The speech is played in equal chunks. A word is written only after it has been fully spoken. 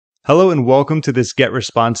Hello and welcome to this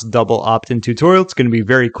GetResponse double opt-in tutorial. It's going to be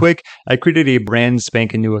very quick. I created a brand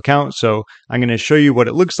spanking new account, so I'm going to show you what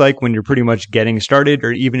it looks like when you're pretty much getting started,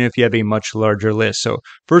 or even if you have a much larger list. So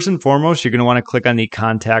first and foremost, you're going to want to click on the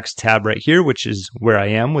Contacts tab right here, which is where I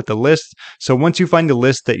am with the list. So once you find the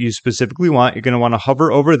list that you specifically want, you're going to want to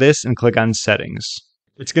hover over this and click on Settings.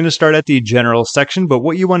 It's going to start at the general section, but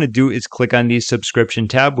what you want to do is click on the subscription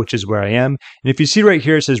tab, which is where I am. And if you see right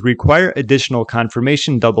here, it says require additional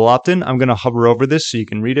confirmation double opt-in. I'm going to hover over this so you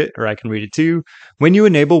can read it, or I can read it too. When you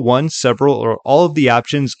enable one, several, or all of the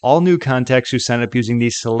options, all new contacts who sign up using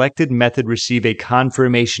the selected method receive a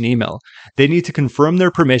confirmation email. They need to confirm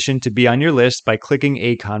their permission to be on your list by clicking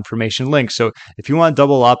a confirmation link. So if you want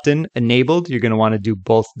double opt-in enabled, you're going to want to do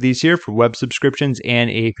both of these here for web subscriptions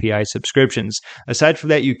and API subscriptions. Aside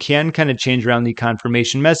from that, you can kind of change around the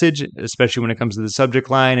confirmation message, especially when it comes to the subject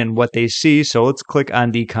line and what they see. So let's click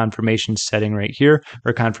on the confirmation setting right here,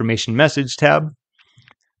 or confirmation message tab.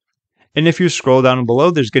 And if you scroll down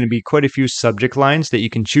below, there's going to be quite a few subject lines that you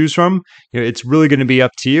can choose from. It's really going to be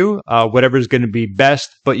up to you, whatever is going to be best.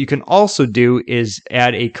 But you can also do is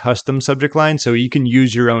add a custom subject line, so you can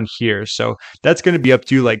use your own here. So that's going to be up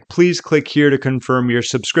to you. Like, please click here to confirm your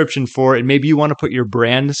subscription for, and maybe you want to put your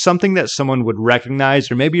brand, something that someone would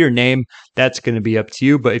recognize, or maybe your name. That's going to be up to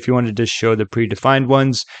you. But if you want to just show the predefined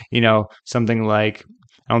ones, something like,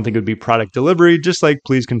 I don't think it would be product delivery, just like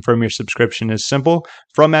please confirm your subscription is simple.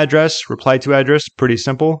 From address, reply to address, pretty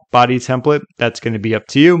simple. Body template, that's going to be up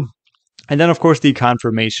to you. And then, of course, the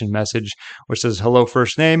confirmation message, which says, hello,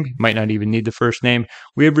 first name. You might not even need the first name.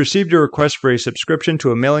 We have received a request for a subscription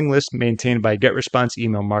to a mailing list maintained by GetResponse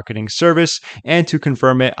email marketing service. And to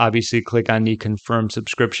confirm it, obviously click on the confirm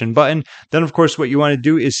subscription button. Then, of course, what you want to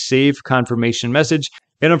do is save confirmation message.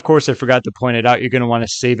 And of course, I forgot to point it out, you're going to want to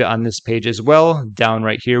save it on this page as well. Down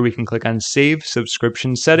right here, we can click on Save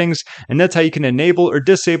Subscription Settings, and that's how you can enable or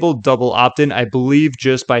disable double opt-in. I believe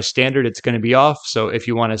just by standard, it's going to be off. So if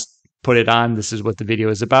you want to put it on, this is what the video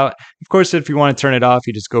is about. Of course, if you want to turn it off,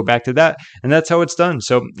 you just go back to that, and that's how it's done.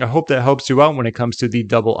 So I hope that helps you out when it comes to the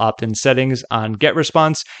double opt-in settings on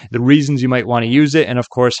GetResponse, the reasons you might want to use it, and of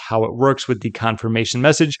course, how it works with the confirmation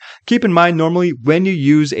message. Keep in mind, normally when you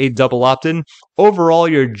use a double opt-in, overall,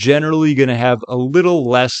 you're generally going to have a little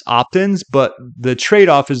less opt-ins, but the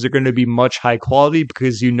trade-off is they're going to be much high quality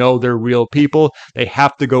because they're real people. They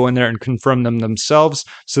have to go in there and confirm them themselves.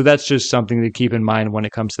 So that's just something to keep in mind when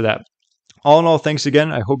it comes to that. All in all, thanks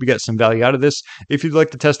again. I hope you got some value out of this. If you'd like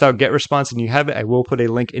to test out GetResponse and you have it, I will put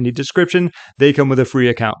a link in the description. They come with a free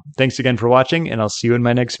account. Thanks again for watching, and I'll see you in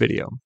my next video.